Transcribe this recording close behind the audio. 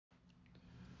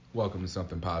Welcome to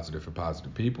Something Positive for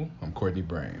Positive People. I'm Courtney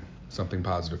Brain. Something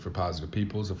Positive for Positive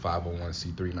People is a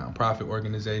 501c3 nonprofit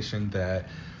organization that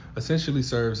essentially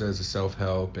serves as a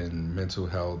self-help and mental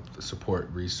health support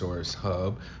resource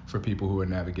hub for people who are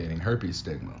navigating herpes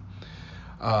stigma.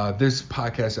 This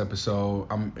podcast episode,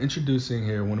 I'm introducing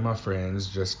here one of my friends,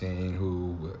 Justine,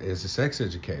 who is a sex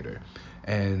educator.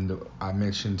 And I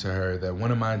mentioned to her that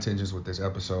one of my intentions with this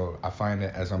episode, I find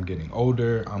that as I'm getting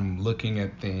older, I'm looking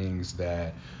at things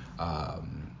that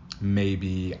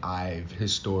maybe I've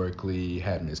historically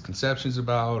had misconceptions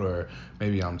about, or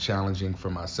maybe I'm challenging for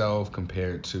myself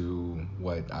compared to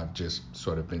what I've just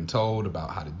sort of been told about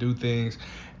how to do things.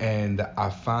 And I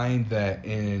find that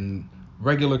in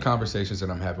regular conversations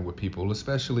that I'm having with people,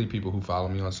 especially people who follow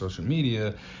me on social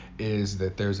media, is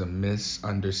that there's a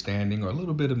misunderstanding or a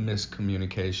little bit of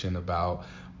miscommunication about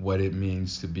what it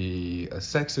means to be a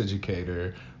sex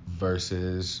educator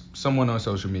versus someone on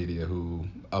social media who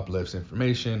uplifts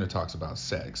information or talks about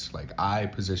sex. Like, I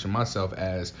position myself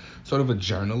as sort of a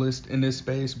journalist in this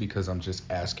space because I'm just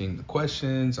asking the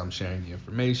questions, I'm sharing the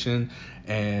information,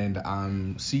 and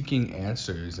I'm seeking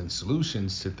answers and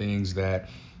solutions to things that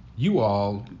you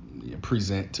all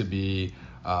present to be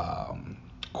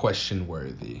question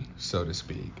worthy, so to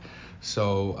speak.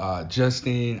 So,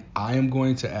 Justine, I am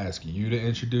going to ask you to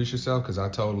introduce yourself because I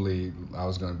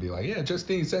was going to be like, yeah,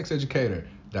 Justine, sex educator, ...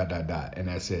 And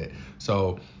that's it.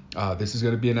 So, this is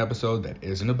going to be an episode that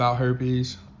isn't about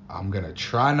herpes. I'm going to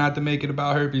try not to make it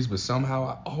about herpes, but somehow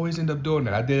I always end up doing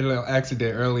it. I did it on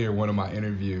accident earlier in one of my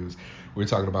interviews. We were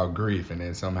talking about grief, and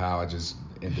then somehow I just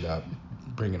ended up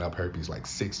bringing up herpes like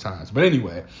 6 times. But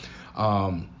anyway,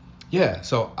 yeah,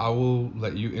 so I will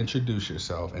let you introduce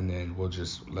yourself, and then we'll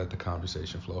just let the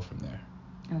conversation flow from there.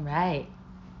 All right.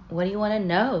 What do you want to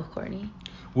know, Courtney?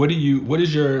 What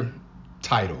is your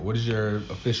title? What is your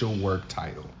official work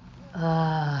title?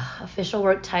 Official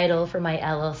work title for my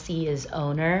LLC is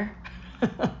owner.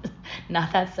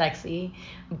 Not that sexy,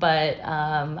 but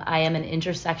I am an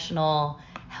intersectional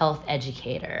health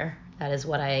educator. That is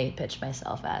what I pitch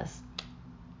myself as.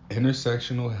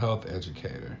 Intersectional health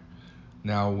educator.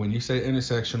 Now, when you say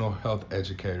intersectional health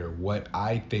educator, what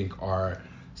I think are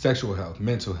sexual health,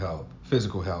 mental health,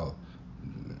 physical health.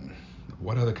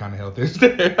 What other kind of health is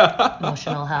there?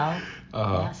 Emotional health,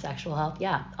 yeah, sexual health,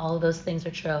 yeah, all of those things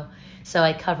are true. So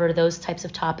I cover those types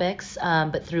of topics,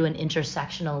 but through an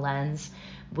intersectional lens,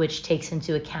 which takes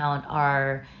into account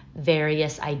our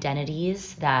various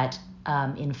identities that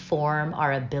inform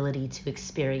our ability to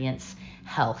experience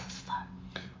health.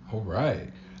 All right.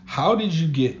 How did you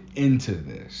get into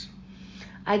this?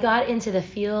 I got into the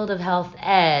field of health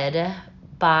ed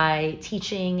by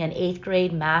teaching an 8th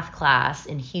grade math class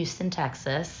in Houston,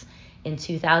 Texas in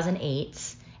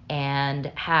 2008, and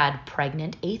had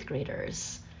pregnant 8th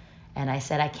graders. And I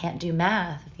said, I can't do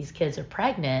math if these kids are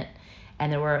pregnant. And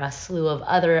there were a slew of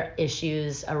other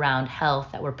issues around health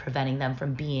that were preventing them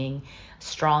from being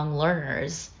strong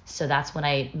learners. So that's when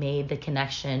I made the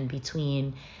connection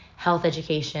between health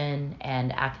education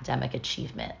and academic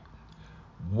achievement.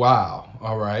 Wow.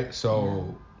 All right.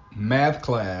 So, math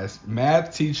class,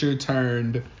 math teacher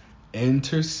turned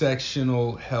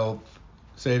intersectional health.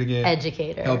 Say it again.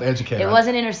 Educator. Health educator. It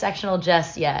wasn't intersectional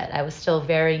just yet. I was still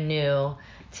very new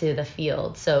to the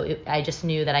field. So I just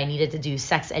knew that I needed to do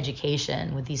sex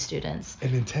education with these students.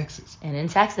 And in Texas.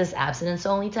 Abstinence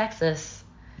only Texas.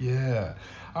 Yeah.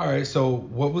 All right. So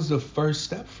what was the first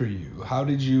step for you? How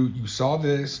did you saw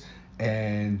this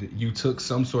and you took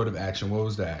some sort of action? What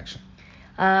was the action?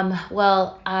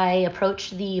 Well, I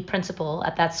approached the principal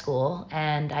at that school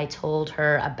and I told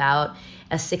her about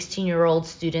a 16-year-old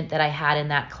student that I had in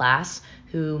that class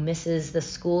who misses the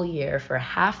school year for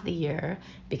half the year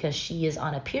because she is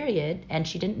on a period and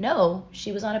she didn't know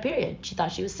she was on a period. She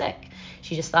thought she was sick.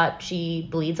 She just thought she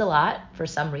bleeds a lot for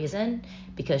some reason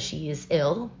because she is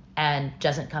ill and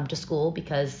doesn't come to school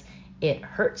because it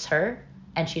hurts her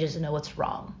and she doesn't know what's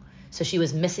wrong. So she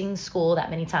was missing school that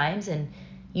many times, and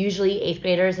usually 8th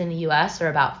graders in the U.S. are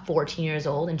about 14 years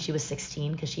old, and she was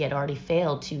 16 because she had already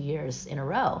failed 2 years in a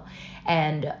row.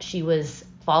 And she was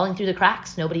falling through the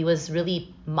cracks. Nobody was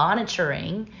really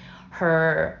monitoring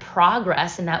her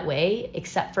progress in that way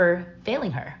except for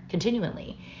failing her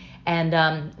continually. And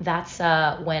that's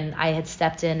when I had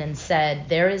stepped in and said,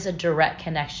 there is a direct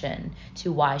connection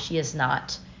to why she is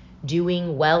not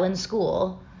doing well in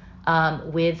school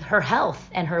with her health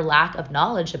and her lack of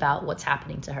knowledge about what's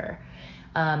happening to her.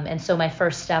 And so my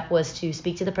first step was to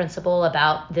speak to the principal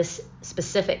about this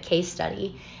specific case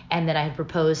study. And then I had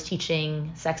proposed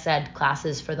teaching sex ed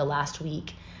classes for the last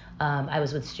week I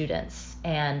was with students,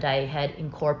 and I had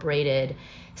incorporated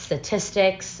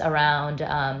statistics around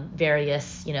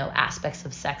various, aspects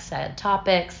of sex ed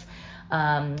topics.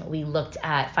 We looked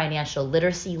at financial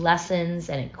literacy lessons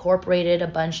and incorporated a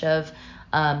bunch of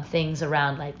things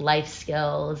around like life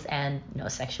skills and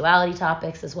sexuality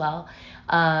topics as well.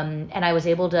 And I was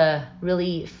able to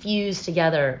really fuse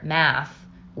together math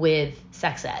with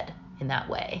sex ed in that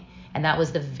way. And that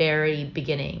was the very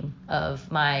beginning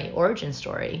of my origin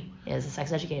story as a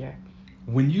sex educator.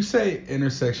 When you say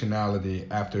intersectionality,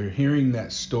 after hearing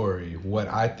that story, what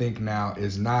I think now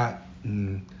is not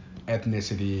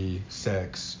ethnicity,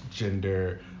 sex,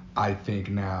 gender. I think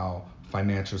now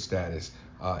financial status,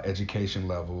 education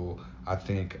level. I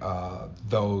think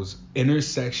those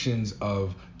intersections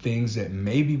of things that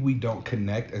maybe we don't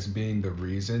connect as being the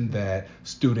reason that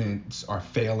students are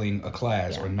failing a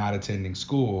class or not attending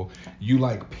school. You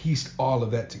like pieced all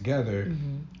of that together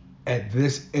at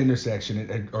this intersection,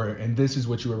 and this is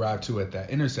what you arrived to at that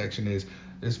intersection is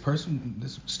this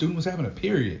student was having a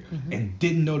period and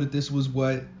didn't know that this was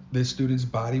what this student's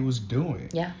body was doing.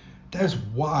 Yeah. That's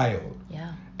wild.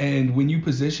 Yeah. And when you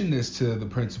position this to the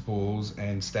principals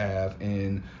and staff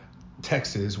in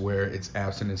Texas, where it's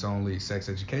abstinence only sex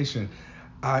education,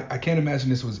 I can't imagine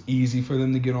this was easy for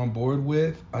them to get on board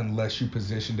with unless you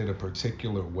positioned it a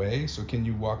particular way. So can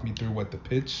you walk me through what the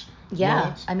pitch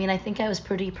was? I mean, I think I was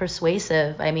pretty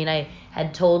persuasive. I mean, I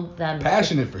had told them...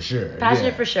 Passionate for sure.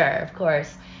 Passionate for sure, of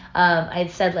course.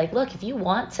 I'd said, like, look, if you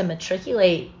want to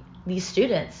matriculate these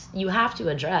students, you have to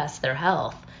address their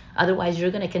health. Otherwise,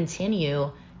 you're going to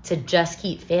continue to just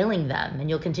keep failing them, and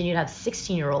you'll continue to have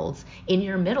 16-year-olds in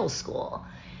your middle school.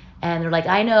 And they're like,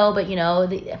 I know, but,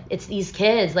 it's these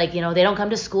kids, like, they don't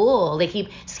come to school. They keep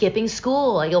skipping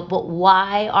school. I go, but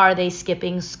why are they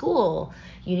skipping school?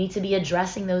 You need to be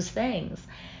addressing those things.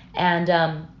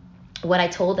 And what I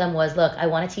told them was, look, I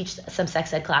want to teach some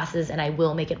sex ed classes, and I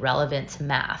will make it relevant to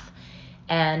math.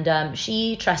 And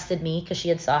she trusted me because she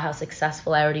had saw how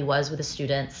successful I already was with the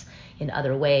students in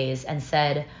other ways, and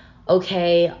said,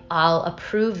 okay, I'll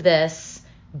approve this,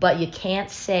 but you can't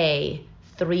say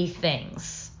 3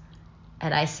 things.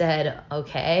 And I said,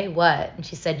 okay, what? And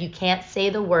she said, you can't say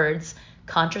the words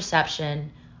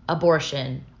contraception,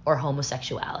 abortion, or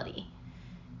homosexuality.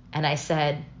 And I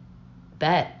said,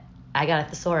 bet, I got a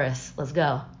thesaurus. Let's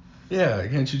go. Yeah,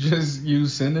 can't you just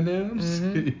use synonyms?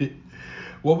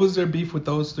 What was their beef with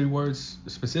those 3 words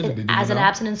specifically? As an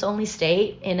abstinence-only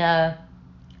state in a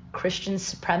Christian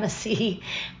supremacy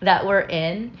that we're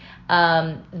in,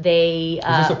 they...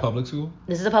 Is this a public school?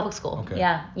 This is a public school. Okay.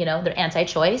 Yeah, they're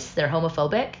anti-choice, they're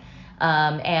homophobic,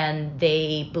 and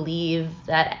they believe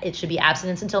that it should be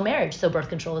abstinence until marriage, so birth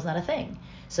control is not a thing.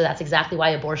 So that's exactly why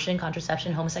abortion,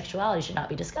 contraception, homosexuality should not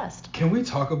be discussed. Can we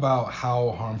talk about how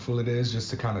harmful it is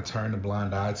just to kind of turn a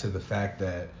blind eye to the fact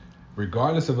that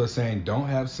regardless of us saying don't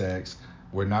have sex,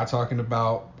 we're not talking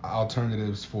about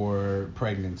alternatives for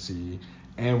pregnancy,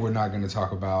 and we're not going to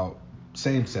talk about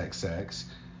same-sex sex.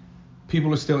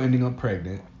 People are still ending up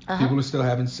pregnant. People are still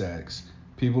having sex.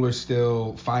 People are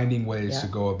still finding ways to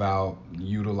go about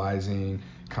utilizing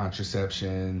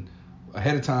contraception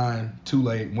ahead of time, too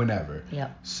late, whenever.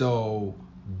 So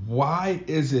why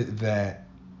is it that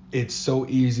it's so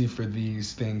easy for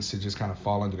these things to just kind of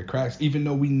fall under the cracks, even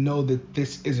though we know that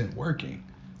this isn't working?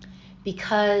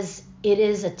 Because it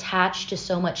is attached to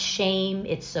so much shame.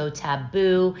 It's so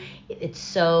taboo. It's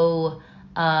so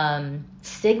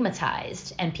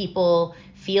stigmatized. And people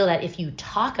feel that if you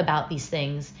talk about these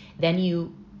things, then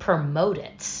you promote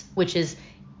it, which is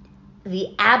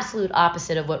the absolute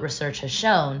opposite of what research has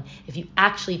shown. If you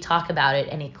actually talk about it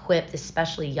and equip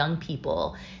especially young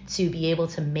people to be able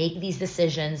to make these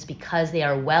decisions because they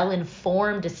are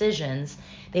well-informed decisions,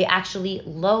 they actually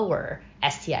lower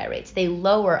STI rates. They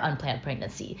lower unplanned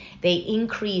pregnancy. They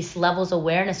increase levels of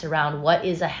awareness around what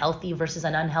is a healthy versus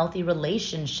an unhealthy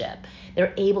relationship.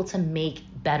 They're able to make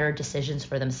better decisions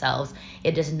for themselves.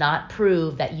 It does not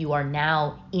prove that you are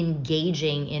now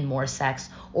engaging in more sex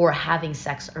or having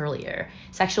sex earlier.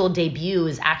 Sexual debut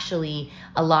is actually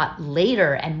a lot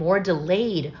later and more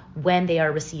delayed when they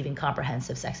are receiving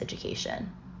comprehensive sex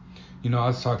education. I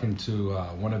was talking to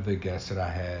one of the guests that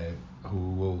I had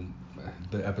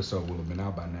the episode will have been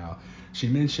out by now. She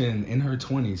mentioned in her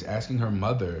 20s asking her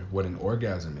mother what an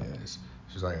orgasm is.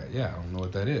 She's like, yeah, I don't know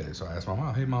what that is. So I asked my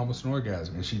mom, hey mom, what's an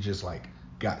orgasm? And she just like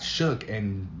got shook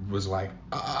and was like,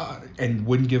 and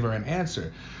wouldn't give her an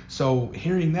answer. So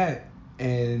hearing that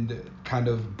and kind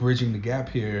of bridging the gap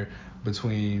here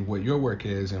between what your work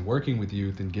is and working with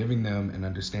youth and giving them an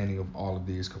understanding of all of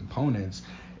these components,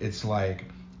 it's like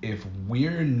if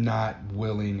we're not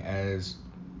willing as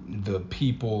the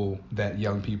people that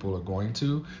young people are going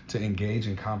to engage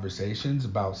in conversations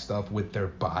about stuff with their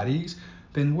bodies,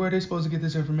 then where are they supposed to get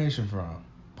this information from?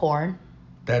 Porn.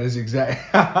 That is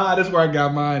that's where I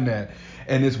got mine at.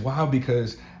 And it's wild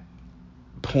because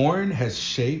porn has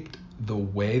shaped the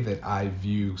way that I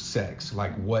view sex.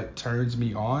 Like, what turns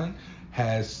me on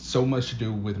has so much to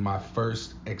do with my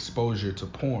first exposure to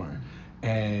porn.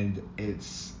 And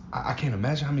I can't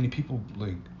imagine how many people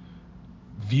like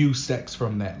view sex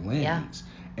from that lens,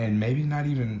 and maybe not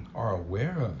even are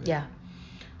aware of it. Yeah.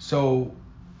 So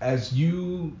as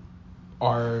you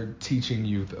are teaching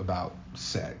youth about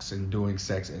sex and doing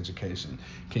sex education,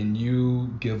 can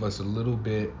you give us a little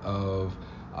bit of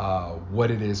what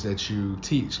it is that you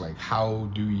teach? Like, how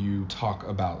do you talk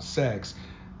about sex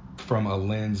from a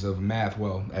lens of math?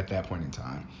 Well, at that point in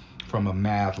time, from a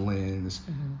math lens,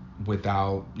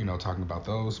 without, talking about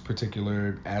those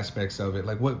particular aspects of it.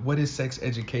 Like, what does sex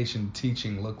education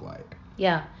teaching look like?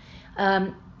 Yeah.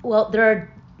 Well, there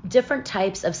are different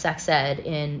types of sex ed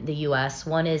in the U.S.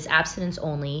 One is abstinence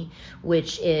only,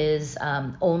 which is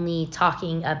only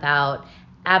talking about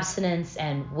abstinence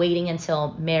and waiting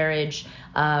until marriage,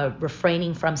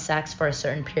 refraining from sex for a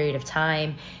certain period of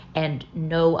time, and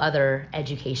no other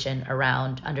education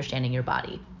around understanding your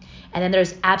body. And then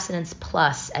there's abstinence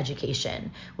plus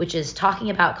education, which is talking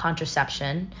about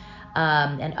contraception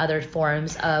and other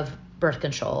forms of birth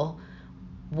control,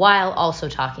 while also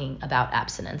talking about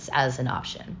abstinence as an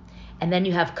option. And then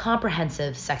you have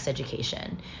comprehensive sex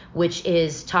education, which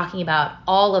is talking about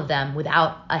all of them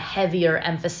without a heavier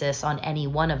emphasis on any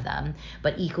one of them,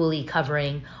 but equally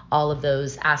covering all of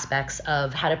those aspects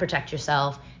of how to protect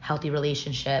yourself, healthy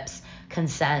relationships,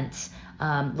 consent,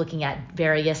 looking at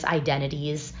various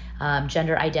identities,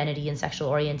 gender identity and sexual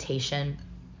orientation.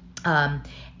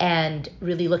 And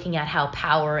really looking at how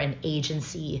power and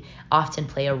agency often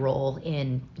play a role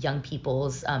in young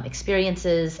people's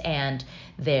experiences and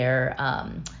their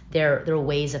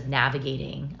ways of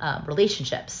navigating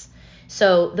relationships.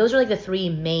 So those are like the three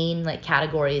main like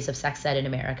categories of sex ed in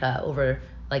America over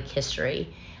like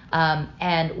history.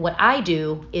 And what I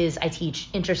do is I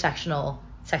teach intersectional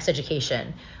sex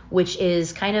education, which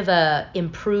is kind of a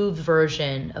improved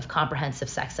version of comprehensive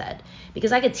sex ed,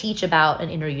 because I could teach about an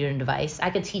intrauterine device.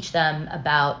 I could teach them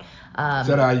about is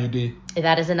that an IUD?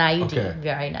 That is an IUD. Okay.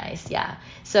 Very nice. Yeah.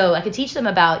 So I could teach them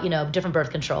about different birth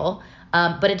control,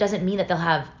 but it doesn't mean that they'll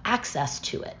have access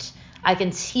to it. I can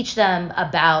teach them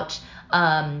about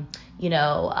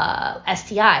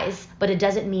STIs, but it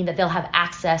doesn't mean that they'll have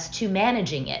access to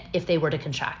managing it if they were to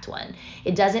contract one.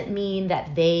 It doesn't mean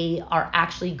that they are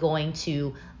actually going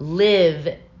to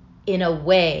live in a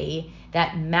way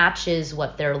that matches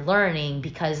what they're learning,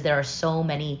 because there are so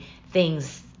many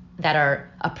things that are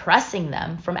oppressing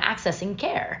them from accessing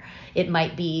care. It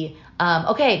might be,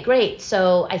 okay, great.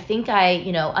 So I think I,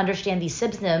 understand these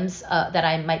symptoms that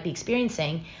I might be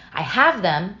experiencing. I have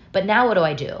them, but now what do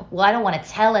I do? Well, I don't want to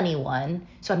tell anyone,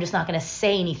 so I'm just not going to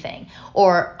say anything.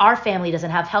 Or our family doesn't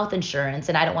have health insurance,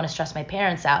 and I don't want to stress my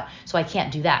parents out, so I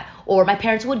can't do that. Or my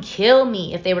parents would kill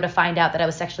me if they were to find out that I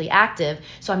was sexually active,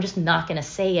 so I'm just not going to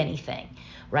say anything.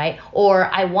 Right? Or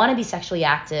I want to be sexually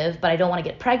active, but I don't want to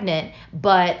get pregnant,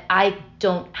 but I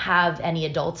don't have any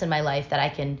adults in my life that I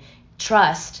can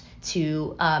trust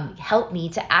to help me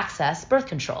to access birth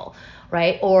control,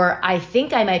 right? Or I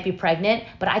think I might be pregnant,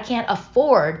 but I can't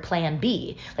afford plan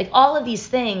B. Like, all of these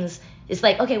things is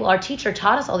like, okay, well, our teacher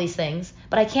taught us all these things,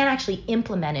 but I can't actually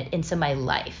implement it into my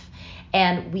life.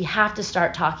 And we have to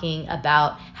start talking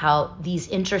about how these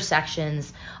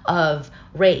intersections of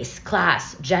race,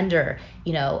 class, gender,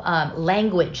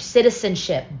 language,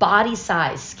 citizenship, body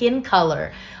size, skin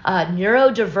color,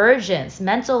 neurodivergence,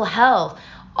 mental health,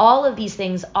 all of these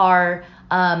things are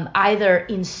either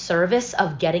in service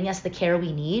of getting us the care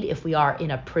we need if we are in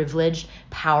a privileged,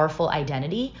 powerful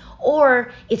identity,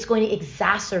 or it's going to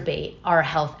exacerbate our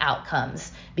health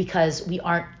outcomes because we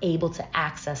aren't able to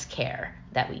access care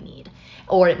that we need,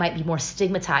 or it might be more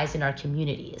stigmatized in our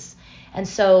communities. And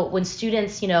so when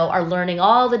students, are learning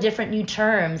all the different new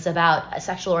terms about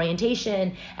sexual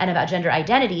orientation and about gender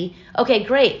identity, okay,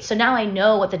 great. So now I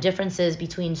know what the difference is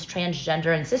between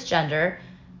transgender and cisgender,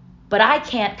 but I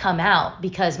can't come out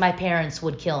because my parents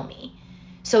would kill me.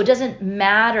 So it doesn't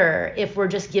matter if we're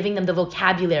just giving them the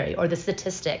vocabulary or the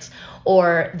statistics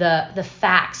or the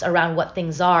facts around what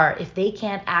things are, if they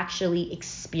can't actually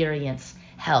experience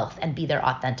health and be their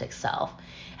authentic self.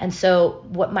 And so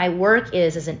what my work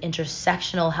is as an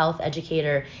intersectional health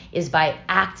educator is by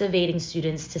activating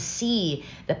students to see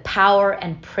the power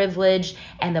and privilege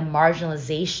and the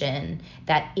marginalization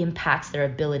that impacts their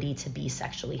ability to be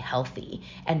sexually healthy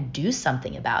and do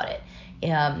something about it.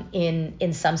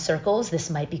 In some circles, this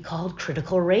might be called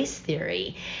critical race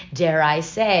theory, dare I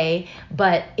say,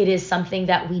 but it is something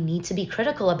that we need to be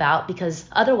critical about, because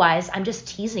otherwise I'm just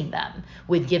teasing them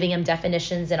with giving them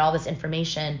definitions and all this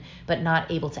information, but not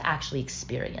able to actually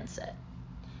experience it.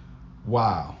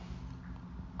 Wow.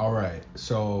 All right.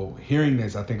 So hearing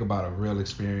this, I think about a real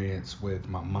experience with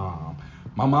my mom.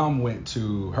 My mom went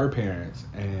to her parents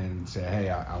and said, "Hey,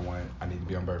 I need to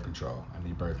be on birth control. I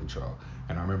need birth control."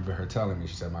 And I remember her telling me,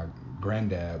 she said, "My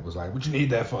granddad was like, what you need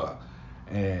that for?"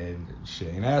 And she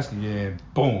ain't asked again.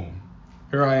 Boom.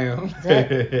 Here I am.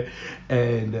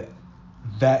 And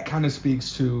that kind of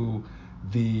speaks to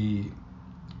the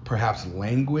perhaps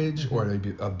language or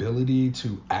the ability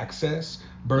to access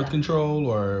birth control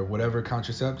or whatever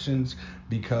contraceptions,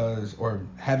 because, or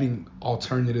having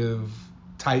alternative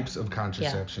types of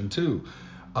contraception too,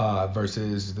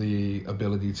 versus the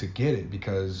ability to get it,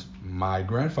 because my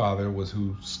grandfather was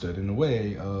who stood in the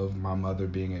way of my mother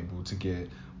being able to get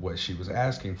what she was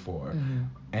asking for.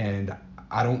 And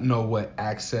I don't know what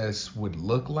access would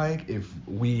look like if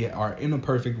we are in a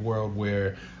perfect world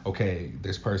where, okay,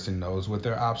 this person knows what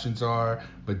their options are,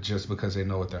 but just because they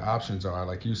know what their options are,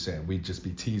 like you said, we'd just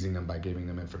be teasing them by giving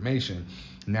them information.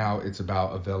 Now it's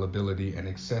about availability and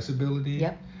accessibility.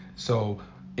 Yep. So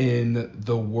in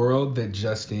the world that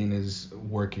Justine is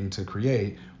working to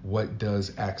create, what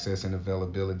does access and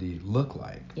availability look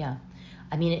like? Yeah.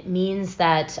 I mean, it means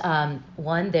that,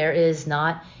 one, there is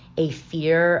not a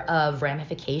fear of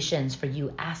ramifications for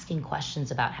you asking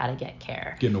questions about how to get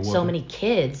care. So many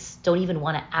kids don't even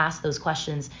want to ask those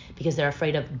questions because they're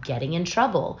afraid of getting in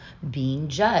trouble, being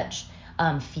judged,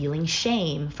 feeling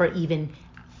shame for even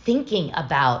thinking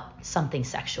about something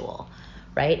sexual,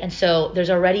 right? And so there's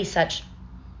already such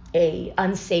a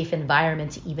unsafe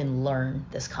environment to even learn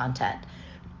this content.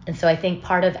 And so I think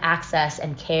part of access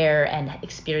and care and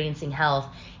experiencing health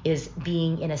is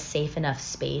being in a safe enough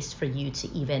space for you to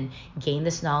even gain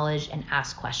this knowledge and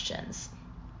ask questions.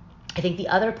 I think the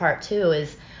other part too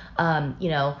is,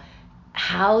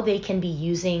 how they can be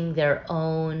using their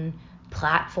own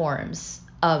platforms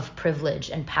of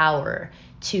privilege and power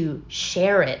to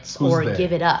share it or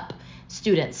give it up.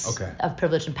 Students of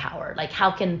privilege and power. Like,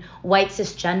 how can white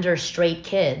cisgender straight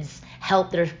kids help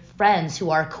their friends who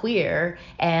are queer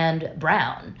and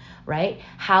brown, right?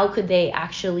 How could they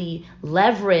actually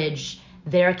leverage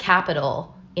their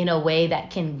capital in a way that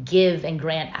can give and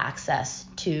grant access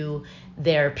to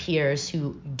their peers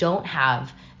who don't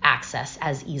have access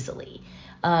as easily?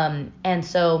 And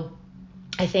so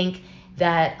I think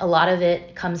that a lot of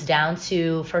it comes down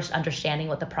to first understanding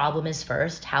what the problem is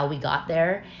first, how we got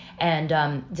there,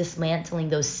 and dismantling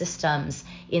those systems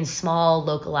in small,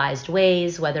 localized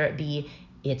ways, whether it be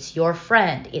it's your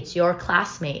friend, it's your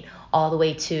classmate, all the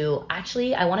way to,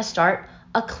 actually, I want to start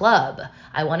a club.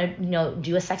 I want to,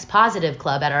 do a sex positive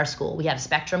club at our school. We have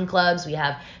spectrum clubs, we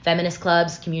have feminist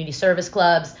clubs, community service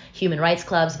clubs, human rights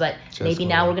clubs, but maybe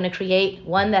now we're going to create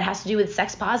one that has to do with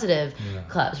sex positive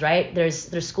clubs, right?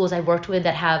 There's schools I've worked with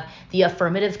that have the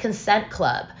affirmative consent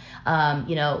club,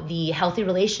 the healthy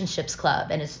relationships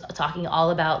club, and it's talking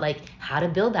all about like how to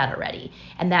build that already.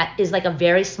 And that is like a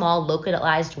very small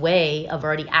localized way of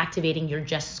already activating your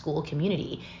just school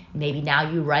community. Maybe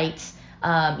now you write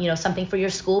something for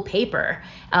your school paper.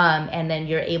 And then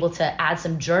you're able to add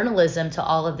some journalism to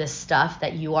all of this stuff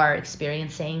that you are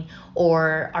experiencing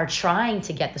or are trying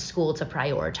to get the school to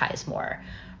prioritize more,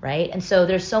 right? And so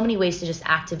there's so many ways to just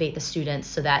activate the students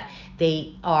so that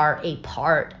they are a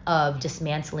part of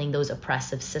dismantling those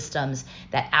oppressive systems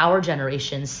that our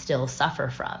generations still suffer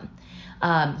from.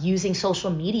 Using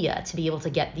social media to be able to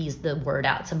get the word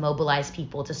out, to mobilize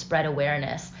people, to spread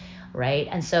awareness, right?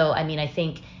 And so, I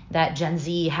think that Gen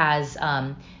Z has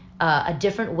a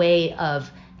different way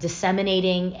of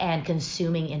disseminating and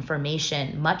consuming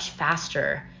information much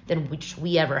faster than which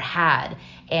we ever had.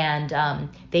 And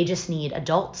they just need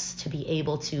adults to be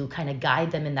able to kind of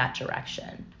guide them in that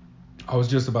direction. I was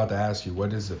just about to ask you,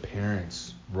 what is the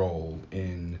parents' role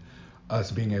in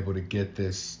us being able to get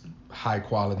this high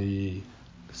quality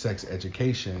sex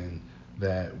education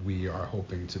that we are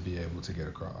hoping to be able to get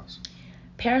across?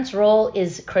 Parents' role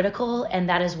is critical, and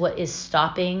that is what is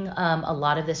stopping a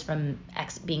lot of this from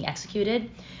being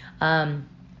executed.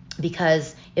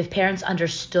 Because if parents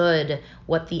understood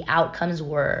what the outcomes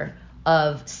were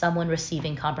of someone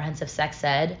receiving comprehensive sex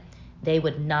ed, they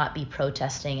would not be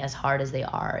protesting as hard as they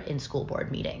are in school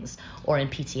board meetings or in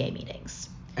PTA meetings.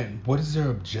 And what is their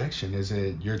objection? Is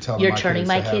it you're telling You're my turning kids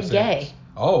my to have kid sex? gay.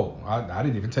 Oh, I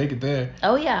didn't even take it there.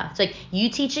 Oh, yeah. It's like, you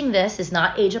teaching this is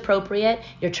not age appropriate.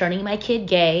 You're turning my kid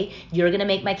gay. You're going to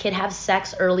make my kid have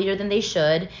sex earlier than they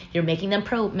should. You're making them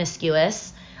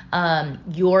promiscuous.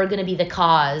 You're going to be the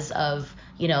cause of,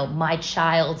 my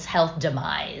child's health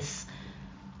demise.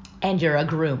 And you're a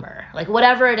groomer. Like,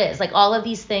 whatever it is. Like, all of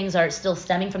these things are still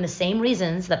stemming from the same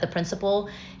reasons that the principal,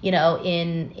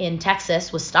 in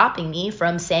Texas was stopping me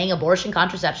from saying abortion,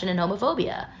 contraception, and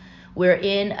homophobia. We're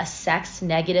in a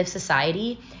sex-negative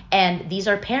society, and these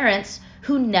are parents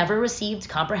who never received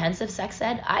comprehensive sex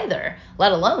ed either,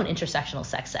 let alone intersectional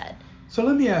sex ed. So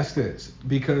let me ask this,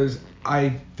 because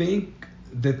I think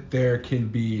that there can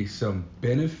be some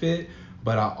benefit,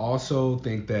 but I also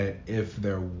think that if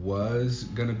there was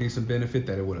going to be some benefit,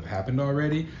 that it would have happened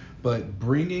already. But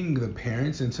bringing the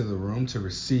parents into the room to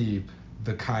receive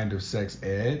the kind of sex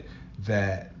ed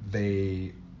that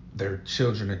their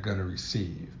children are going to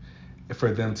receive,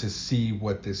 for them to see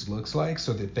what this looks like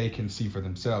so that they can see for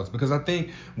themselves. Because I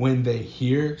think when they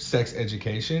hear sex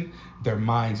education, their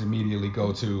minds immediately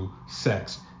go to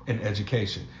sex and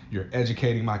education. You're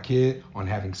educating my kid on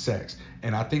having sex.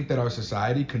 And I think that our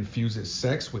society confuses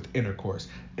sex with intercourse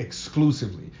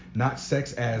exclusively, not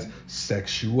sex as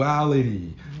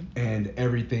sexuality and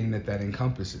everything that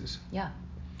encompasses. Yeah.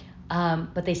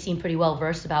 But they seem pretty well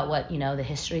versed about what, the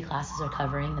history classes are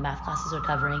covering, the math classes are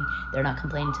covering. They're not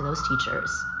complaining to those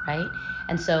teachers, right?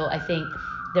 And so I think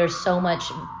there's so much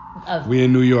of... We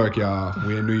in New York, y'all.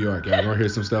 We in New York. Y'all gonna hear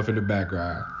some stuff in the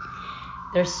background.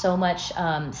 There's so much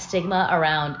stigma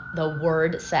around the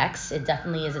word sex. It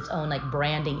definitely is its own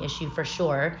branding issue for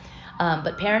sure.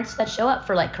 But parents that show up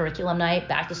for curriculum night,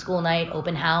 back to school night,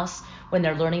 open house, when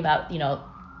they're learning about,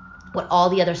 what all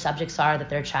the other subjects are that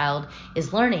their child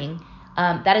is learning,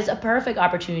 that is a perfect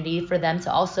opportunity for them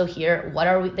to also hear what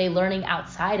are they learning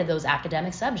outside of those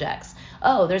academic subjects.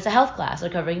 Oh, there's a health class. They're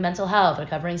covering mental health. They're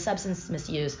covering substance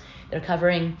misuse. They're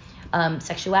covering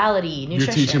sexuality, nutrition.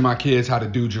 You're teaching my kids how to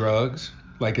do drugs.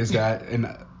 Is that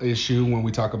an issue when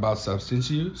we talk about substance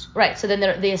use? Right. So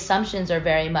then the assumptions are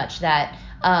very much that,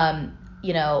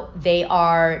 they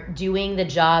are doing the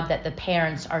job that the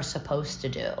parents are supposed to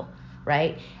do,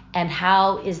 right? And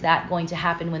how is that going to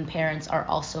happen when parents are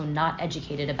also not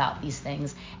educated about these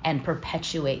things and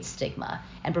perpetuate stigma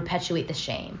and perpetuate the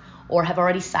shame, or have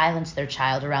already silenced their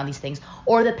child around these things,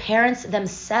 or the parents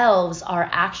themselves are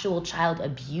actual child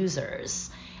abusers?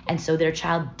 And so their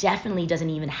child definitely doesn't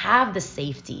even have the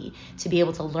safety to be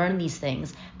able to learn these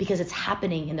things because it's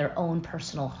happening in their own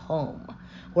personal home.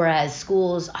 Whereas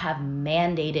schools have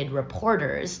mandated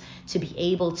reporters to be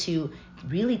able to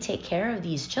really take care of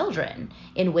these children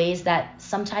in ways that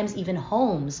sometimes even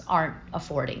homes aren't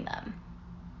affording them.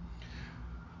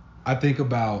 I think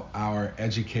about our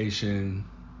education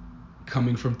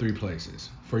coming from three places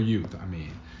for youth.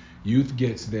 Youth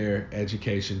gets their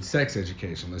education, sex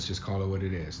education, let's just call it what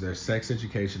it is. Their sex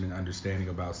education and understanding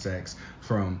about sex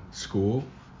from school,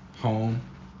 home,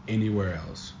 anywhere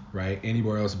else, right?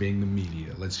 Anywhere else being the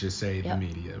media. Let's just say the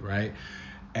media, right?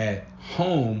 At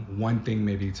home, one thing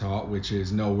may be taught, which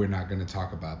is, no, we're not going to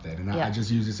talk about that. And I just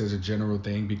use this as a general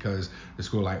thing because the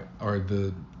school, or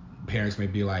the parents may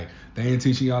be like, they ain't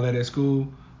teaching y'all that at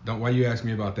school. Why you ask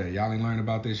me about that? Y'all ain't learned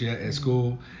about this yet at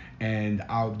school? And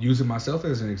I'll use it myself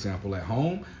as an example. At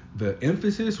home, the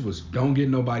emphasis was don't get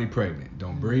nobody pregnant.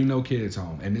 Don't bring no kids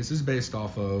home. And this is based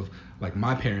off of,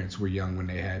 my parents were young when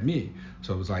they had me.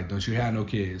 So it was like, don't you have no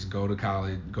kids, go to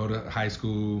college, go to high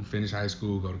school, finish high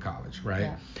school, go to college, right?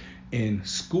 Yeah. In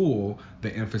school,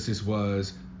 the emphasis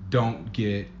was don't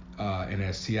get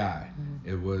an STI.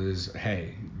 It was,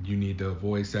 hey, you need to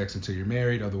avoid sex until you're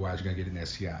married, otherwise you're going to get an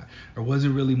STI. There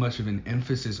wasn't really much of an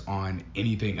emphasis on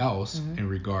anything else in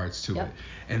regards to it.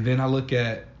 And then I look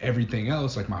at everything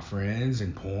else, like my friends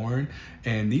and porn,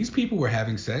 and these people were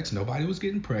having sex. Nobody was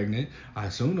getting pregnant. I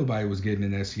assume nobody was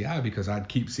getting an STI because I'd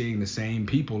keep seeing the same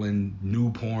people in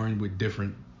new porn with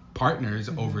different partners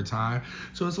over time.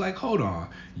 So it's like, hold on,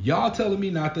 y'all telling me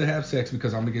not to have sex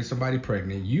because I'm gonna get somebody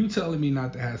pregnant, you telling me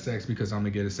not to have sex because I'm gonna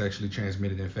get a sexually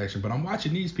transmitted infection, but I'm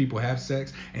watching these people have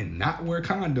sex and not wear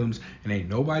condoms, and ain't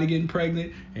nobody getting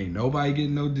pregnant, ain't nobody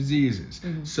getting no diseases.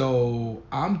 So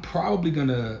I'm probably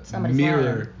gonna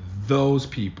mirror those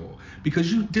people,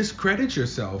 because you discredit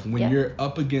yourself when you're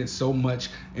up against so much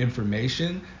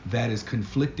information that is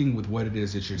conflicting with what it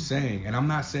is that you're saying. And I'm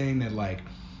not saying that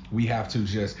we have to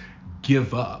just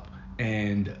give up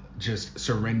and just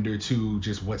surrender to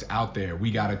just what's out there. We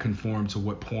got to conform to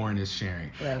what porn is sharing.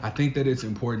 Right. I think that it's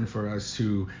important for us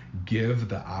to give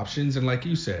the options, and like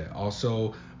you said,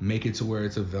 also make it to where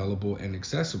it's available and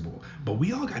accessible. But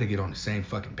we all got to get on the same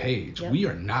fucking page. Yep. We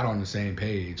are not on the same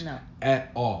page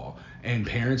at all. And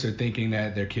parents are thinking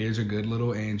that their kids are good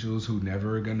little angels who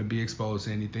never are going to be exposed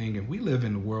to anything. And we live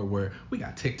in a world where we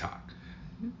got TikTok.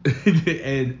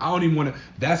 And I don't even want to,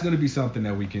 that's going to be something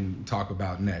that we can talk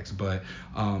about next. But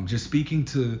just speaking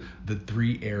to the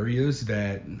three areas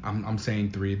that I'm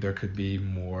saying three, there could be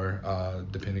more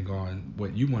depending on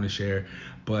what you want to share.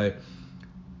 But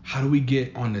how do we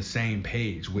get on the same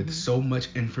page with so much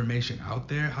information out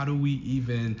there? How do we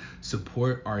even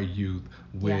support our youth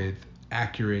with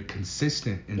accurate,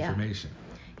 consistent information?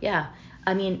 Yeah.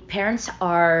 I mean, parents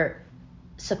are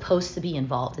supposed to be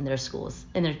involved in their schools,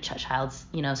 in their child's,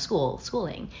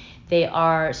 schooling. They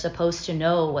are supposed to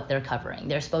know what they're covering.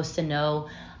 They're supposed to know,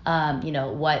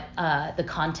 what the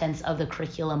contents of the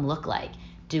curriculum look like.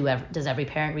 Does every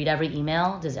parent read every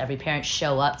email? Does every parent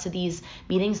show up to these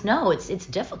meetings? No, it's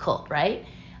difficult, right?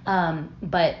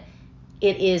 But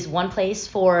it is one place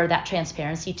for that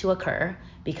transparency to occur,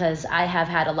 because I have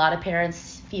had a lot of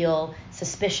parents feel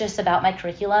suspicious about my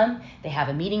curriculum. They have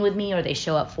a meeting with me, or they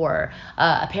show up for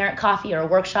a parent coffee or a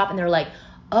workshop, and they're like,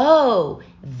 oh,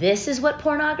 this is what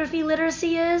pornography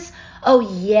literacy is? Oh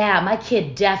yeah, my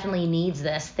kid definitely needs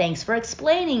this. Thanks for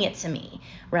explaining it to me,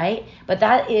 right? But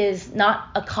that is not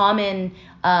a common,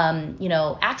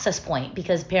 access point,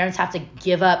 because parents have to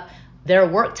give up their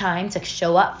work time to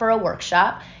show up for a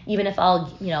workshop. Even if I'll,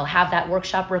 have that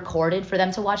workshop recorded for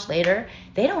them to watch later,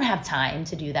 they don't have time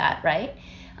to do that, right?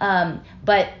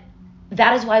 But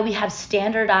that is why we have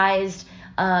standardized,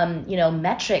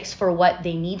 metrics for what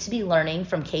they need to be learning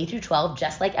from K through 12,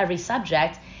 just like every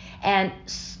subject. And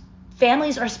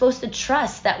families are supposed to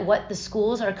trust that what the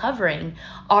schools are covering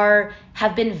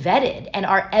have been vetted and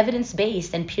are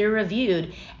evidence-based and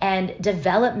peer-reviewed and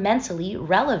developmentally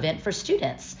relevant for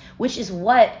students, which is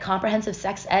what comprehensive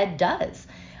sex ed does.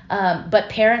 But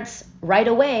parents right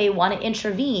away want to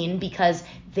intervene because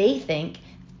they think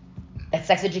that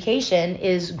sex education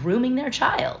is grooming their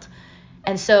child.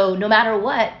 And so no matter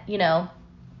what,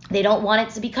 they don't want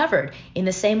it to be covered. In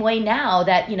the same way now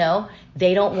that,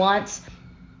 they don't want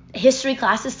history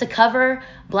classes to cover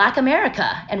Black America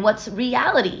and what's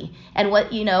reality and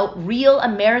what, real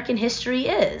American history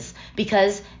is,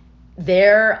 because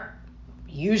they're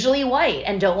usually white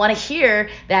and don't want to hear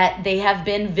that they have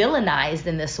been villainized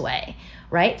in this way,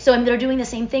 right? So they're doing the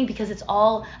same thing because it's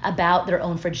all about their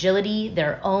own fragility,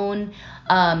 their own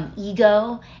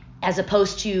ego, as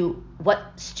opposed to what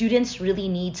students really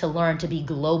need to learn to be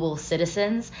global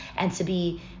citizens and to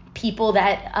be people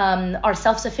that are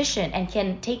self-sufficient and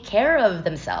can take care of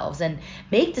themselves and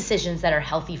make decisions that are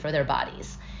healthy for their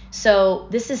bodies. So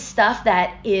this is stuff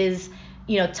that is,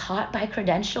 taught by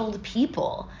credentialed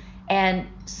people, and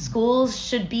schools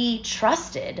should be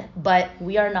trusted, but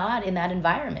we are not in that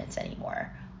environment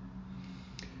anymore.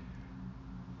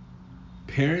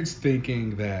 Parents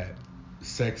thinking that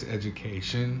sex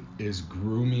education is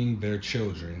grooming their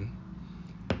children,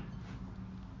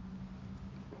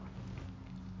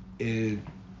 it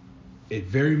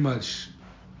very much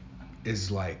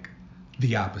is like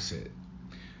the opposite.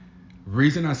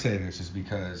 Reason I say this is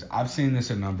because I've seen this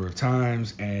a number of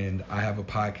times, and I have a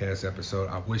podcast episode.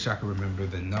 I wish I could remember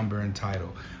the number and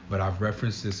title, but I've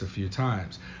referenced this a few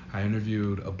times. I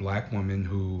interviewed a Black woman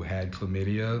who had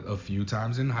chlamydia a few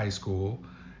times in high school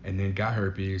and then got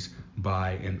herpes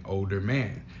by an older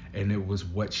man. And it was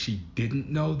what she didn't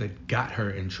know that got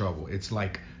her in trouble. It's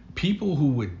like people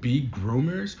who would be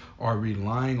groomers are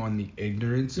relying on the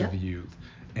ignorance of youth,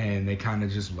 and they kind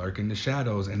of just lurk in the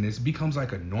shadows, and this becomes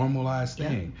like a normalized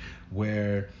thing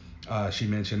where she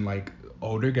mentioned like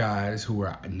older guys who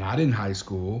are not in high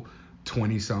school,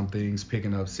 20 somethings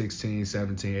picking up 16,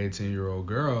 17, 18-year-old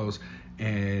girls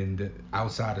and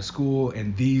outside of school,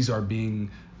 and these are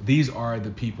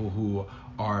the people who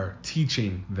are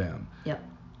teaching them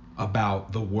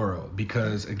about the world.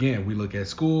 Because again, we look at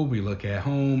school, we look at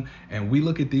home, and we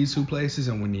look at these two places,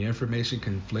 and when the information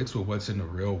conflicts with what's in the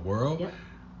real world,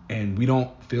 and we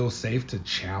don't feel safe to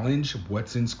challenge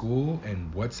what's in school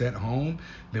and what's at home,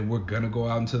 then we're going to go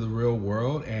out into the real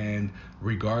world, and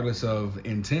regardless of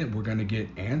intent, we're going to get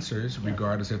answers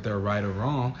regardless if they're right or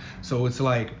wrong. So it's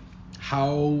like,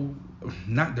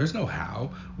 there's no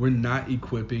how. We're not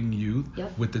equipping youth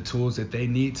with the tools that they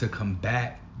need to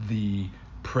combat the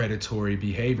predatory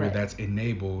behavior that's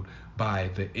enabled by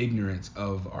the ignorance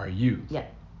of our youth.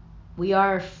 We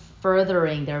are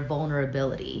furthering their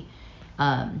vulnerability.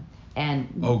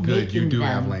 and Oh, good. You making do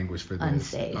have them language for this.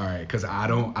 unsafe. All right, because I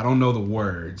don't know the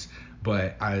words,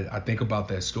 but I think about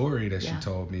that story that she Yeah.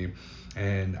 told me,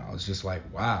 and I was just like,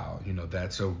 wow,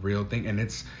 that's a real thing, and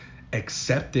it's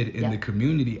accepted in Yep. the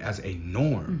community as a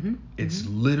norm. It's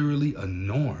literally a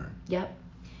norm. Yep.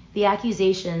 The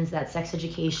accusations that sex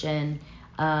educators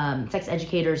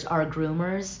are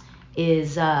groomers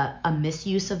is a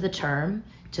misuse of the term,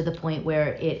 to the point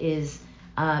where it is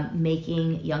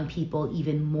making young people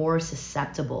even more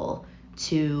susceptible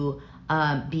to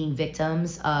being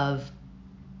victims of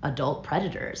adult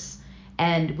predators.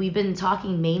 And we've been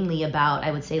talking mainly about,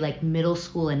 I would say, like middle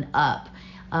school and up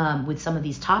with some of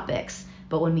these topics.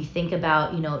 But when we think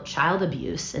about, child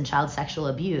abuse and child sexual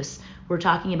abuse, we're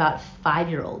talking about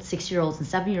 5-year-olds, 6-year-olds, and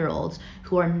 7-year-olds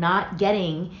who are not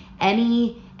getting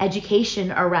any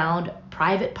education around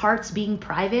private parts being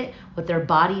private, what their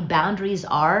body boundaries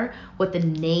are, what the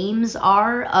names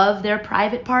are of their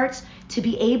private parts, to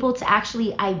be able to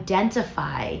actually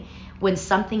identify when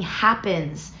something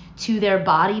happens to their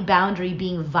body boundary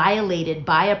being violated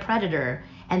by a predator,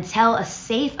 and tell a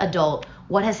safe adult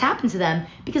what has happened to them,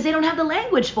 because they don't have the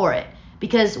language for it.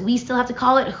 Because we still have to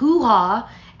call it hoo-ha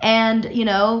and,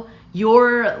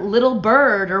 your little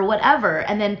bird or whatever.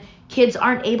 And then kids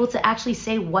aren't able to actually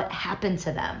say what happened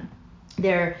to them.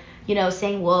 They're,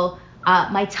 saying, well,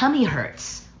 my tummy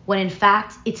hurts, when in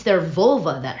fact it's their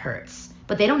vulva that hurts.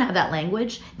 But they don't have that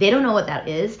language. They don't know what that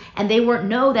is. And they won't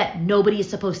know that nobody is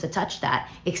supposed to touch that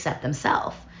except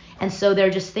themselves. And so they're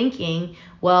just thinking,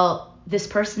 well, this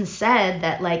person said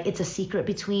that, like, it's a secret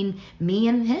between me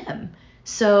and him.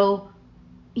 So,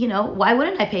 why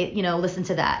wouldn't I listen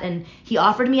to that? And he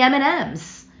offered me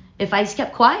M&Ms if I just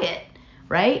kept quiet,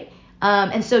 right?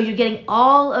 And so you're getting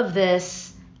all of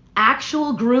this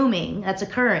actual grooming that's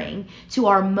occurring to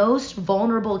our most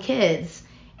vulnerable kids,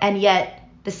 and yet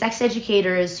the sex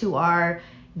educators who are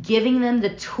giving them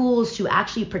the tools to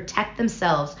actually protect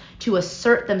themselves, to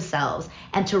assert themselves,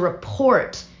 and to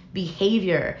report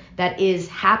behavior that is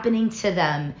happening to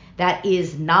them that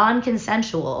is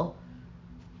non-consensual,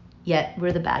 yet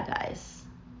we're the bad guys.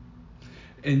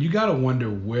 And you got to wonder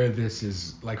where this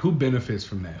is, like, who benefits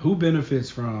from that? Who benefits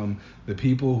from the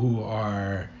people who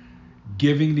are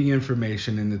giving the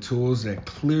information and the tools that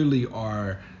clearly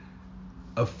are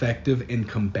effective in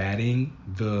combating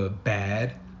the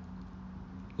bad?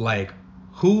 Like,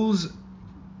 who's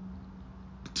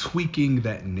tweaking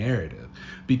that narrative?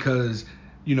 Because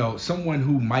someone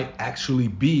who might actually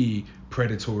be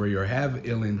predatory or have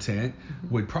ill intent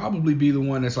would probably be the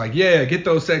one that's like, yeah, get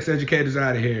those sex educators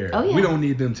out of here. Oh, yeah. We don't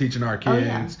need them teaching our kids. Oh,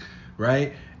 yeah.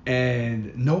 Right?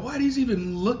 And nobody's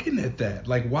even looking at that.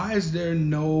 Like, why is there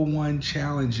no one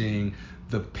challenging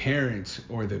the parents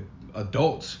or the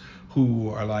adults who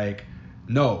are like,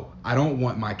 no, I don't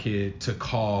want my kid to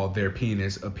call their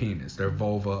penis a penis, their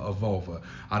vulva a vulva.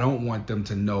 I don't want them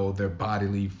to know their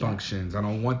bodily functions. I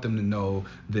don't want them to know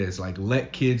this. Like,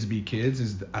 let kids be kids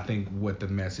is, I think, what the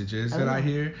message is that I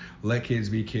hear. Let kids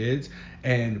be kids.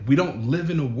 And we don't live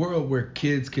in a world where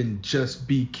kids can just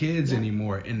be kids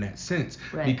anymore in that sense.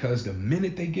 Right. Because the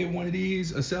minute they get one of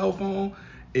these, a cell phone,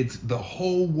 it's the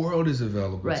whole world is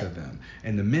available to them.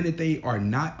 And the minute they are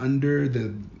not under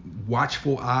the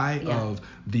watchful eye of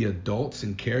the adults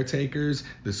and caretakers,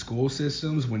 the school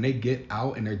systems, when they get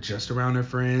out and they're just around their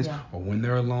friends, or when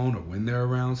they're alone, or when they're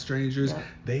around strangers,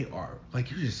 they are, like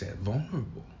you just said,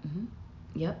 vulnerable.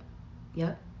 Yep.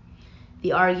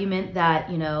 The argument that,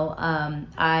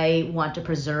 I want to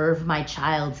preserve my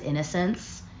child's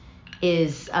innocence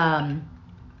is, I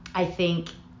think,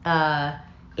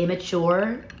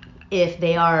 immature if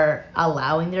they are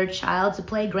allowing their child to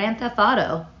play Grand Theft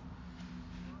Auto,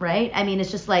 right? I mean,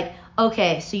 it's just like,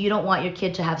 okay, so you don't want your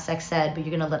kid to have sex ed, but you're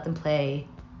going to let them play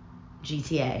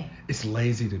GTA. It's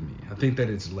lazy to me. I think that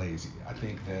it's lazy. I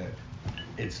think that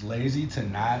it's lazy to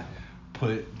not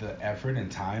put the effort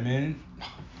and time in.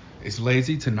 It's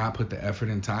lazy to not put the effort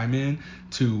and time in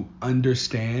to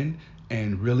understand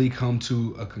and really come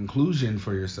to a conclusion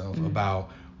for yourself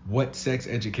about what sex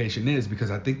education is, because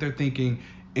I think they're thinking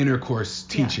intercourse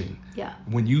teaching. Yeah.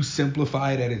 When you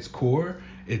simplify it at its core,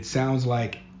 it sounds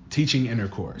like teaching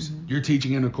intercourse. You're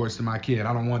teaching intercourse to my kid.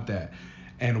 I don't want that.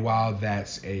 And while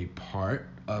that's a part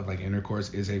of, like,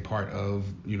 intercourse is a part of,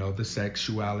 the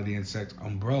sexuality and sex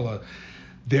umbrella,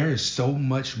 there is so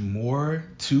much more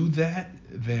to that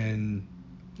than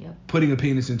putting a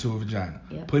penis into a vagina,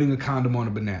 putting a condom on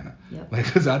a banana. Like,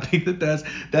 because I think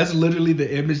that's literally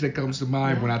the image that comes to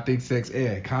mind when I think sex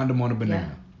ed, condom on a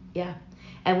banana. Yeah.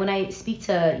 And when I speak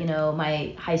to,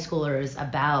 my high schoolers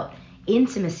about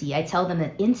intimacy, I tell them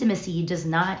that intimacy does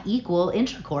not equal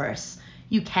intercourse.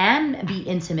 You can be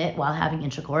intimate while having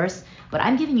intercourse, but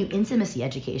I'm giving you intimacy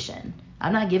education.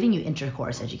 I'm not giving you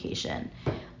intercourse education.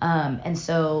 And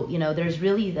so, there's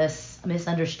really this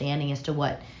misunderstanding as to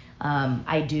what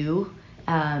I do,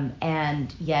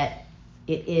 and yet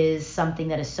it is something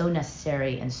that is so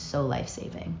necessary and so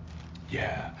life-saving.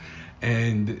 Yeah.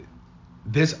 And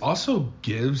this also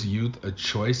gives youth a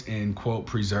choice in, quote,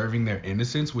 preserving their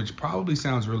innocence, which probably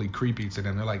sounds really creepy to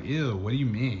them. They're like, ew, what do you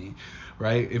mean?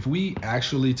 Right? If we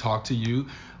actually talk to you,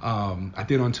 I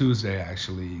did on Tuesday,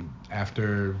 actually,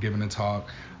 after giving a talk,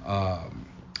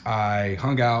 I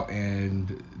hung out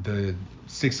and the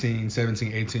 16,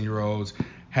 17, 18-year-olds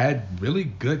had really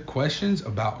good questions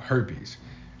about herpes.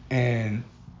 And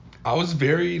I was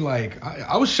very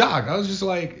I was shocked. I was just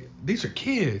like, these are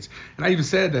kids. And I even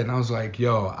said that, and I was like,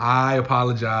 yo, I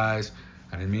apologize.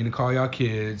 I didn't mean to call y'all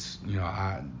kids.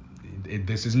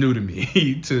 This is new to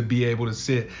me to be able to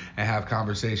sit and have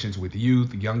conversations with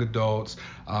youth, young adults,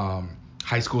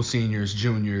 high school seniors,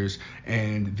 juniors,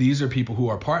 and these are people who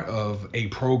are part of a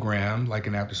program, like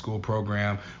an after-school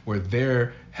program, where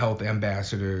they're health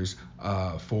ambassadors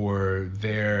for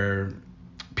their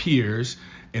peers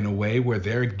in a way where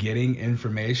they're getting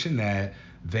information that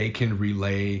they can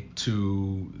relay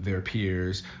to their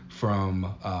peers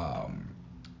from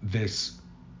this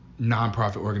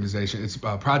nonprofit organization. It's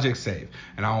Project Safe,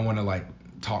 and I don't want to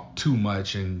talk too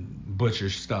much and butcher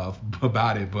stuff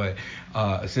about it, but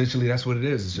essentially that's what it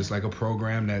is. It's just like a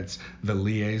program that's the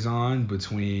liaison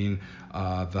between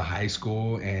the high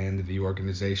school and the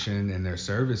organization and their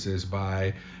services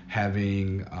by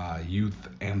having youth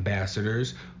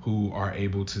ambassadors who are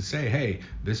able to say, hey,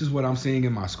 this is what I'm seeing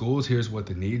in my schools, here's what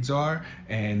the needs are,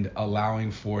 and allowing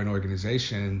for an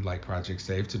organization like Project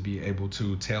Safe to be able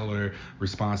to tailor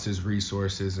responses,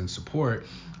 resources, and support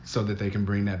so that they can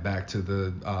bring that back to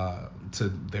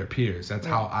their peers. That's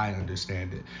how I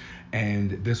understand it.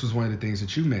 And this was one of the things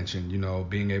that you mentioned,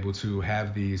 being able to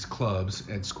have these clubs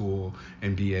at school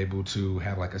and be able to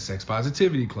have like a sex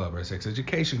positivity club or a sex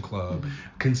education club,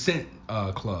 consent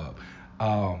club.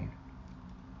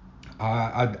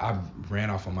 I ran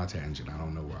off on my tangent. I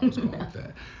don't know where I was going with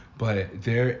that. But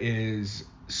there is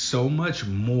so much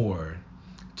more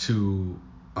to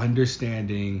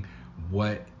understanding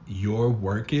what your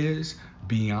work is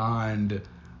beyond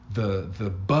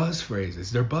the buzz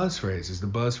phrases. They're buzz phrases. The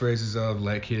buzz phrases of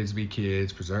let kids be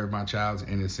kids, preserve my child's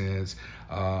innocence.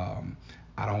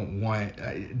 I don't want.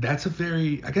 That's a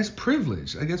very, I guess,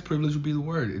 privilege. I guess privilege would be the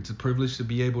word. It's a privilege to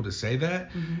be able to say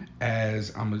that.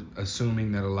 As I'm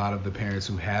assuming that a lot of the parents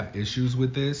who have issues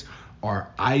with this are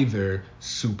either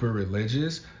super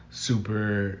religious,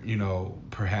 super,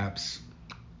 perhaps.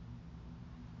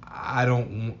 I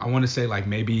want to say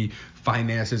maybe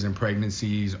finances and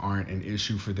pregnancies aren't an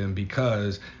issue for them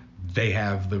because they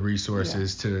have the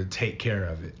resources to take care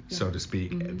of it, so to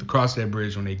speak, cross that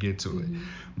bridge when they get to it.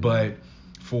 But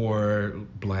for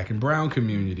Black and brown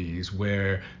communities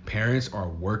where parents are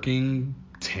working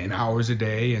 10 hours a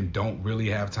day and don't really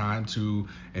have time to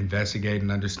investigate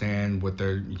and understand what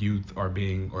their youth are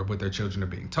being, or what their children are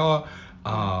being taught,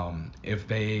 if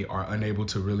they are unable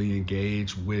to really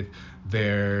engage with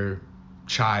their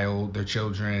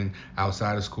children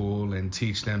outside of school and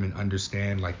teach them and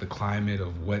understand the climate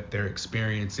of what they're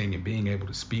experiencing and being able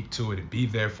to speak to it and be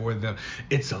there for them.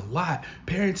 It's a lot.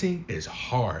 Parenting is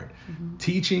hard.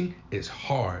 Teaching is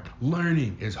hard.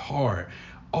 Learning is hard.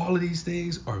 All of these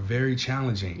things are very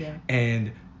challenging.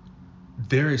 And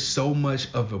there is so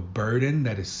much of a burden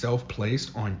that is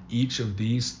self-placed on each of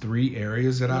these three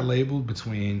areas that I labeled,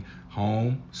 between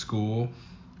home, school,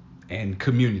 and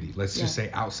community. Let's just say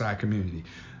outside community.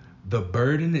 The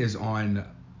burden is on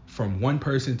from one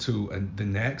person to the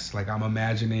next. I'm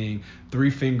imagining three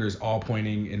fingers all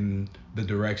pointing in the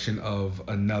direction of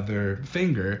another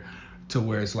finger, to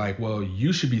where it's well,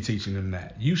 you should be teaching them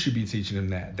that. You should be teaching them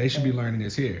that. They should be learning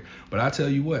this here. But I tell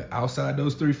you what, outside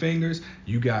those three fingers,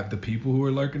 you got the people who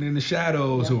are lurking in the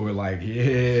shadows who are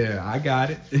yeah, I got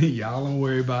it. Y'all don't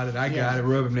worry about it. I got it.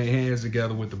 Rubbing their hands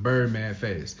together with the Birdman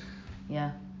face.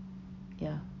 Yeah,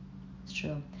 it's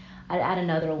true. I'd add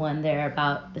another one there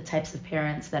about the types of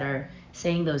parents that are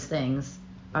saying those things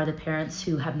are the parents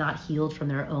who have not healed from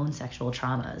their own sexual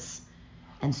traumas.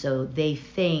 And so they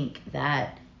think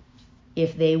that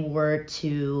if they were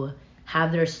to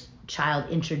have their child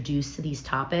introduced to these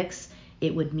topics,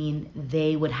 it would mean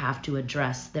they would have to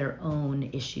address their own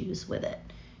issues with it.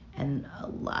 And a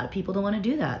lot of people don't want to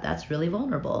do that. That's really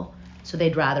vulnerable. So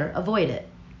they'd rather avoid it.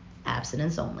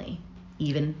 Abstinence only,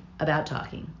 even about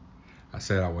talking. I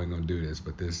said I wasn't going to do this,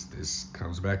 but this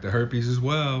comes back to herpes as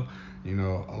well. A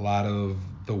lot of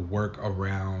the work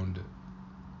around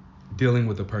dealing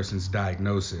with a person's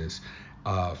diagnosis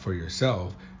for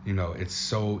yourself, it's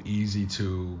so easy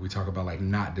to, we talk about like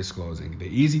not disclosing. The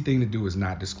easy thing to do is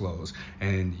not disclose.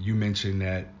 And you mentioned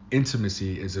that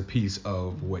intimacy is a piece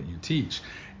of what you teach.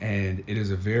 And it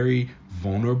is a very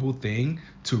vulnerable thing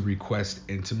to request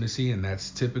intimacy. And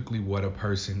that's typically what a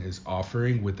person is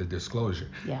offering with the disclosure.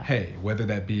 Yeah. Hey, whether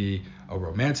that be a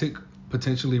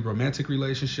potentially romantic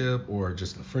relationship or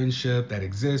just a friendship that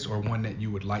exists or one that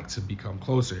you would like to become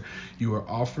closer, you are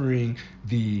offering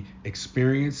the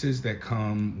experiences that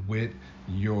come with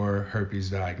your herpes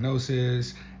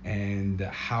diagnosis and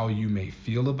how you may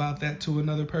feel about that to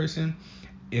another person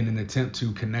in an attempt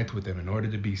to connect with them in order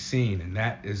to be seen. And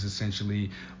that is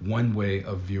essentially one way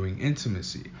of viewing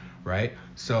intimacy, right?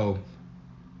 So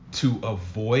to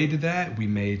avoid that, we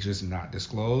may just not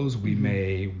disclose. We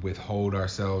may withhold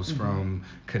ourselves from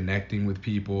connecting with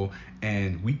people.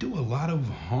 And we do a lot of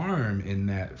harm in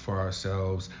that for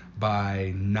ourselves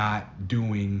by not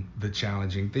doing the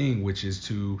challenging thing, which is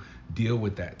to deal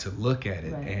with that, to look at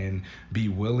it, and be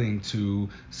willing to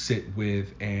sit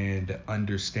with and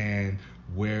understand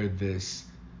where this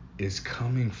is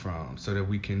coming from so that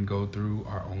we can go through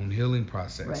our own healing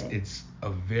process. It's a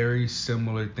very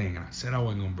similar thing. And I said I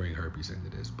wasn't going to bring herpes into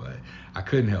this, but I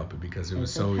couldn't help it because it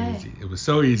was so easy. It was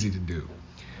so easy to do.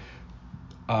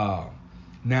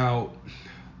 Now,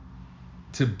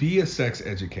 to be a sex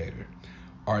educator,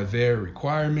 are there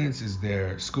requirements? Is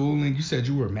there schooling? You said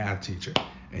you were a math teacher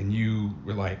and you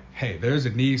were like, hey, there's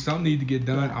something need to get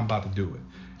done. I'm about to do it.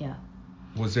 Yeah.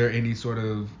 Was there any sort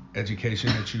of education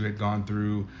that you had gone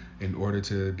through in order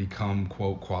to become,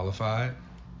 quote, qualified?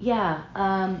 Yeah.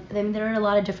 I mean, there are a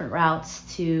lot of different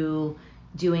routes to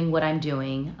doing what I'm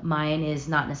doing. Mine is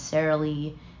not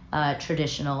necessarily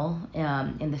traditional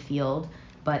in the field,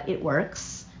 but it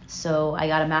works. So I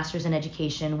got a master's in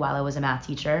education while I was a math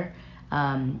teacher.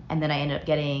 And then I ended up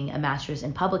getting a master's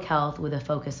in public health with a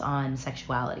focus on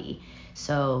sexuality.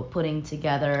 So putting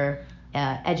together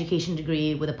education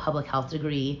degree with a public health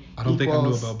degree. I don't think I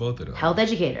knew about both of those. Health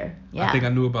educator. Yeah. I think I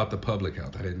knew about the public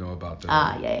health. I didn't know about the.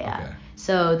 Yeah. Okay.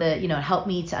 So it helped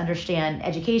me to understand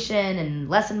education and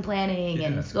lesson planning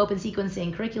and scope and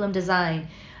sequencing, curriculum design,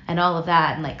 and all of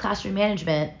that, and like classroom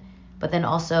management. But then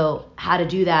also how to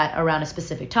do that around a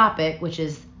specific topic, which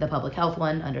is the public health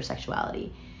one under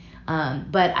sexuality.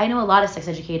 But I know a lot of sex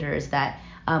educators that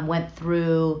went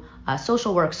through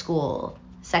social work school,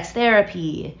 sex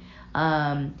therapy.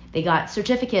 They got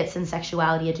certificates in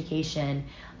sexuality education.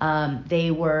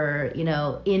 They were,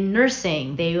 in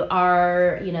nursing. They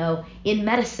are, in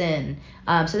medicine.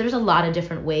 So there's a lot of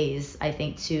different ways, I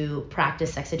think, to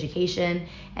practice sex education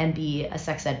and be a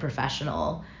sex ed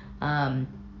professional.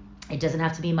 It doesn't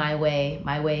have to be my way.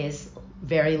 My way is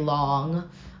very long,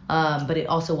 but it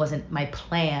also wasn't my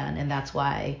plan, and that's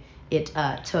why it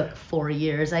took 4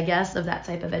 years, I guess, of that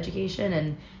type of education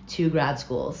and 2 grad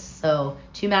schools. So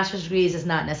 2 master's degrees is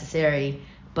not necessary,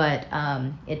 but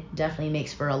it definitely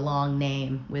makes for a long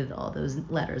name with all those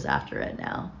letters after it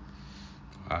now.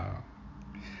 Wow.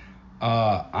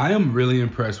 I am really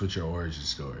impressed with your origin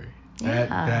story.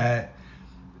 That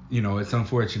it's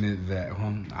unfortunate that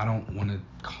I don't want to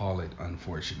call it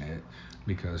unfortunate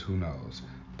because who knows.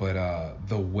 But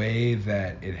the way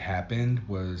that it happened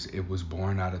was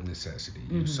born out of necessity.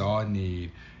 You saw a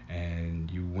need and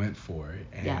you went for it,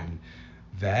 and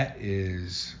that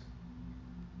is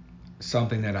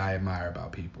something that I admire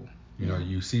about people.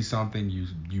 You see something,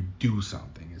 you do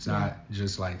something. It's not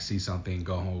just like see something,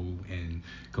 go home and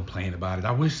complain about it.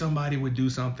 I wish somebody would do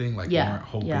something. Like you weren't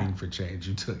hoping for change.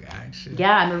 You took action.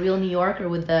 Yeah, I'm a real New Yorker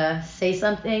with the say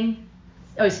something,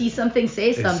 or see something,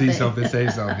 say something. See something, say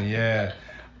something. Yeah.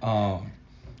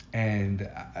 And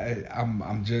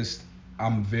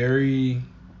I'm very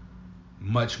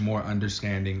much more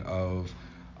understanding of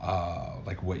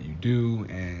like what you do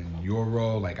and your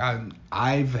role. Like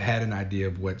I've had an idea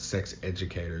of what sex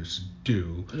educators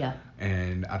do. Yeah.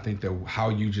 And I think that how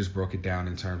you just broke it down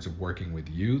in terms of working with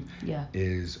youth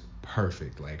is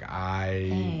perfect. Like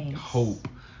I hope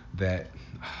that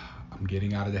I'm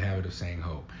getting out of the habit of saying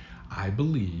hope. I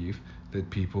believe that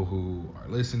people who are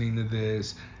listening to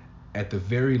this at the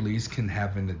very least can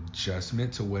have an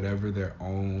adjustment to whatever their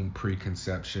own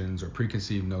preconceptions or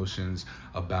preconceived notions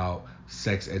about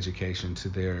sex education to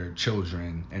their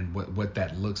children and what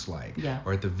that looks like.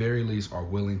 Or at the very least are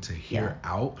willing to hear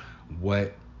out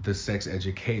what the sex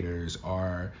educators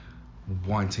are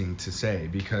wanting to say,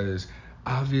 because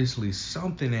obviously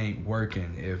something ain't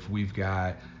working if we've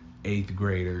got 8th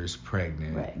graders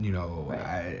pregnant.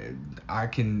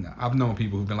 I've known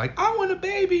people who've been like, I want a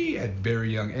baby at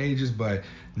very young ages, but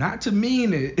not to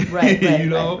mean it. Right.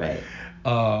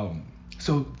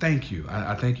 So thank you.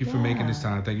 I thank you for making this Yeah.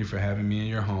 time. Thank you for having me in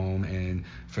your home and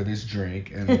for this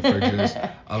drink and for just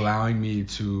allowing me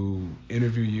to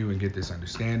interview you and get this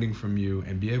understanding from you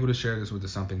and be able to share this with the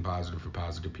Something Positive for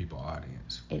Positive People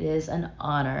audience. It is an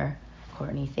honor,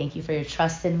 Courtney. Thank you for your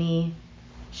trust in me.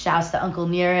 Shouts to Uncle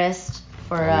Nearest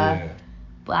for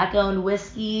black-owned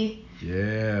whiskey.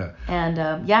 Yeah. And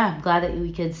I'm glad that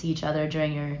we could see each other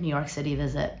during your New York City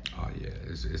visit. Oh yeah,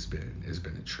 it's been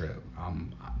a trip.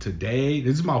 Today,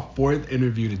 this is my 4th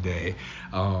interview today.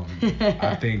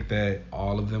 I think that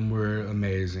all of them were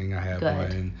amazing. I had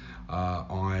one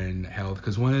on health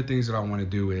because one of the things that I want to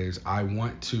do is I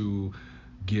want to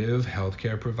give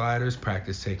healthcare providers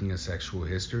practice taking a sexual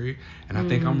history, and I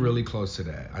think I'm really close to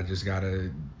that. I just gotta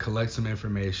collect some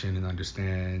information and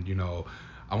understand,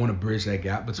 I want to bridge that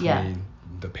gap between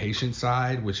the patient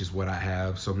side, which is what I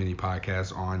have so many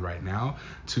podcasts on right now,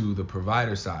 to the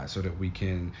provider side, so that we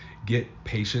can get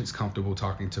patients comfortable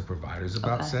talking to providers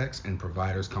about sex and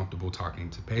providers comfortable talking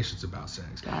to patients about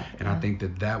sex. And I think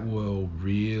that will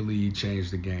really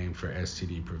change the game for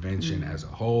STD prevention as a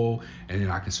whole, and then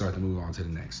I can start to move on to the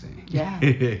next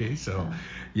thing. So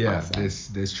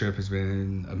awesome. This trip has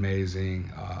been amazing.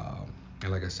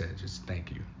 And like I said, just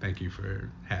thank you. Thank you for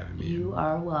having me. You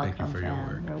are welcome, thank you for your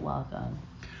work. You're welcome.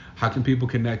 How can people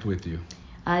connect with you?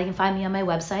 You can find me on my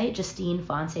website,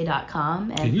 JustineFonte.com.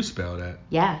 And can you spell that?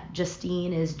 Yeah,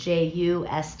 Justine is Justine.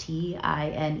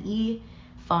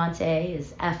 Fonte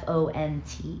is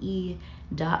FONTE.com.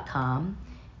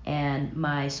 And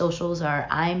my socials are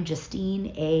I'm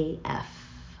Justine AF.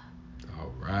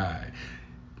 All right.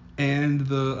 And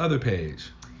the other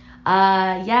page?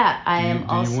 I am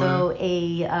also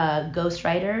a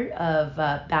ghostwriter of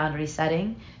boundary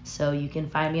setting. So you can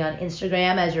find me on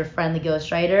Instagram as your friendly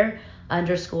ghostwriter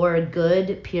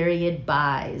 _good_buys_.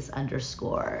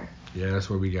 Yeah, that's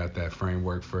where we got that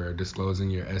framework for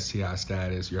disclosing your STI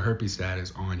status, your herpes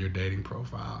status on your dating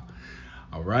profile.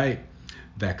 All right.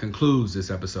 That concludes this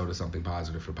episode of Something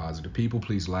Positive for Positive People.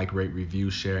 Please like, rate,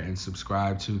 review, share, and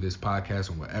subscribe to this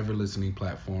podcast on whatever listening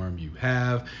platform you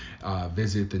have.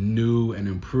 Visit the new and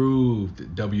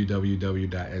improved www.spfpp.org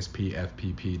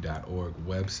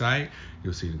website.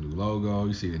 You'll see the new logo.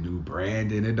 You see the new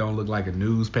branding. It don't look like a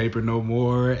newspaper no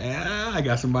more. I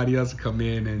got somebody else to come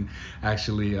in and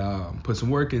actually put some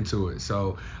work into it.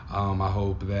 So I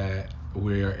hope that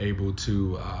we're able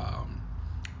to...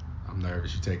 I'm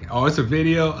nervous you're taking. Oh, it's a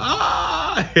video.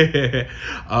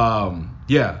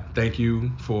 Thank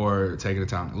you for taking the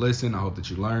time to listen. I hope that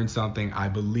you learned something. I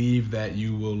believe that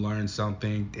you will learn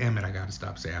something. Damn it, I gotta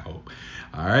stop saying I hope.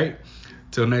 All right.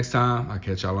 Till next time, I'll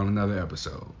catch y'all on another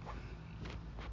episode.